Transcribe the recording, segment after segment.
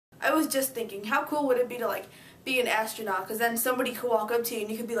I was just thinking, how cool would it be to like be an astronaut? Because then somebody could walk up to you and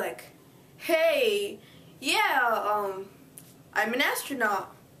you could be like, hey, yeah, I'm an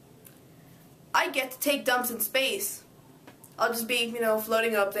astronaut. I get to take dumps in space. I'll just be, you know,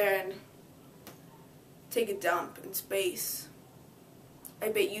 floating up there and take a dump in space. I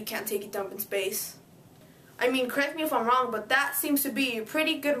bet you can't take a dump in space. I mean, correct me if I'm wrong, but that seems to be a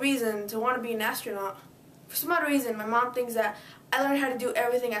pretty good reason to want to be an astronaut. For some odd reason, my mom thinks that I learned how to do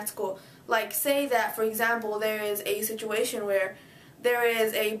everything at school. Like, say that, for example, there is a situation where there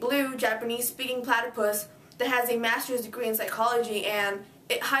is a blue Japanese-speaking platypus that has a master's degree in psychology, and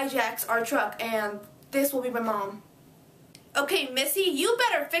it hijacks our truck, and this will be my mom. Okay, Missy, you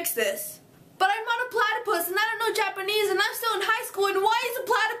better fix this. But I'm not a platypus, and I don't know Japanese, and I'm still in high school, and why is a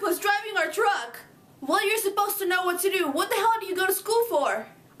platypus driving our truck? Well, you're supposed to know what to do. What the hell do you go to school for?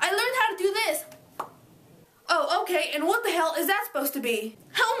 I learned how to do this. Oh, okay, and what the hell is that supposed to be?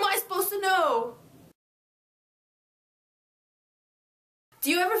 How am I supposed to know?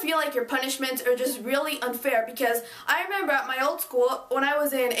 Do you ever feel like your punishments are just really unfair? Because I remember at my old school, when I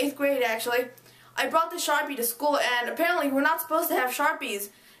was in 8th grade actually, I brought the Sharpie to school, and apparently we're not supposed to have Sharpies.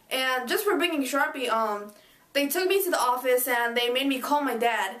 And just for bringing Sharpie, they took me to the office and they made me call my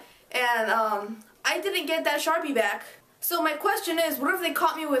dad. And I didn't get that Sharpie back. So my question is, what if they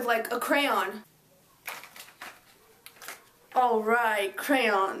caught me with like a crayon? Alright,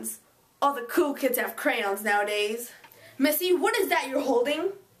 crayons. All the cool kids have crayons nowadays. Missy, what is that you're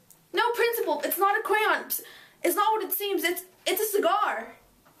holding? No, Principal, it's not a crayon. It's not what it seems. It's a cigar.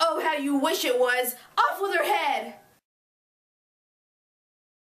 Oh, how you wish it was. Off with her head.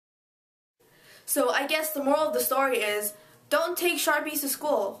 So I guess the moral of the story is, don't take Sharpies to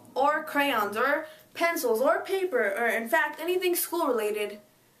school, or crayons, or pencils, or paper, or in fact anything school related.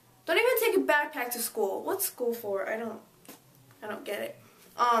 Don't even take a backpack to school. What's school for? I don't get it.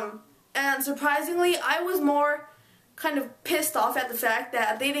 And surprisingly, I was more kind of pissed off at the fact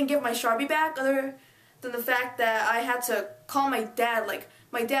that they didn't give my Sharpie back, other than the fact that I had to call my dad. Like,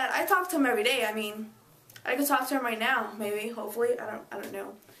 my dad, I talk to him every day. I mean, I could talk to him right now, maybe, hopefully, I don't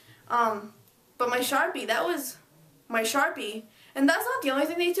know. But my Sharpie, that was my Sharpie. And that's not the only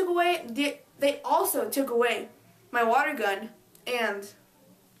thing they took away. They also took away my water gun. And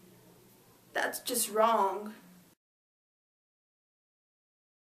that's just wrong.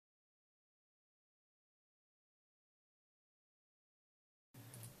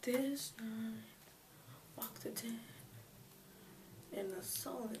 This night, walk the dead in a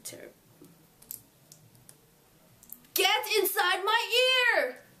solitary. Get inside my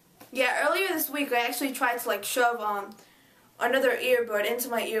ear! Yeah, earlier this week I actually tried to like shove another earbud into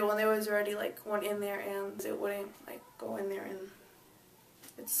my ear when there was already like one in there, and it wouldn't like go in there, and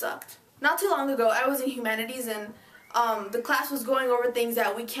it sucked. Not too long ago I was in humanities, and the class was going over things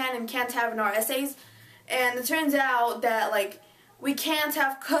that we can and can't have in our essays, and it turns out that like we can't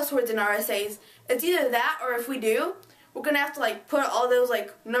have cuss words in our essays. It's either that, or if we do, we're gonna have to like put all those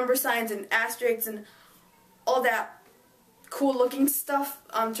like number signs and asterisks and all that cool looking stuff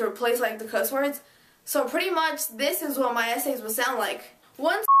to replace like the cuss words. So pretty much this is what my essays would sound like.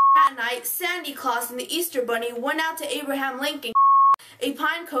 One at night, Sandy Claus and the Easter Bunny went out to Abraham Lincoln, a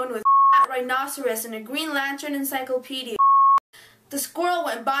pine cone with a rhinoceros and a Green Lantern encyclopedia. The squirrel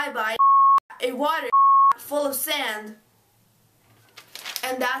went bye-bye, a water full of sand.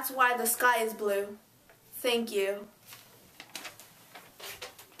 And that's why the sky is blue. Thank you.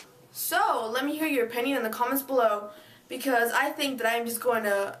 So, let me hear your opinion in the comments below, because I think that I'm just going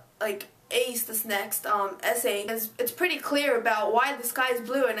to like ace this next essay. It's pretty clear about why the sky is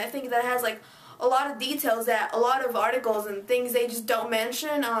blue, and I think that has like a lot of details that a lot of articles and things they just don't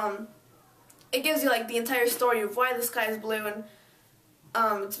mention. It gives you like the entire story of why the sky is blue, and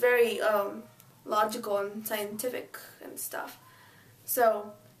it's very logical and scientific and stuff.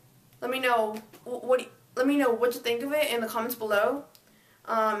 So let me know what you think of it in the comments below.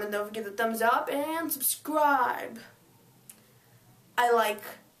 And don't forget to thumbs up and subscribe. I like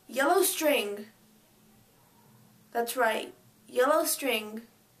yellow string. That's right, yellow string.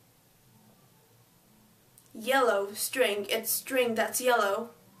 Yellow string, it's string that's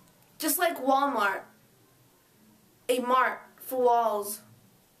yellow. Just like Walmart. A mart for walls.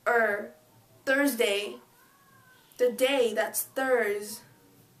 Thursday. The day that's Thurs.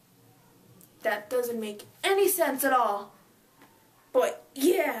 That doesn't make any sense at all. But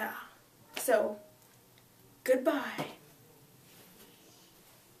yeah. So, goodbye.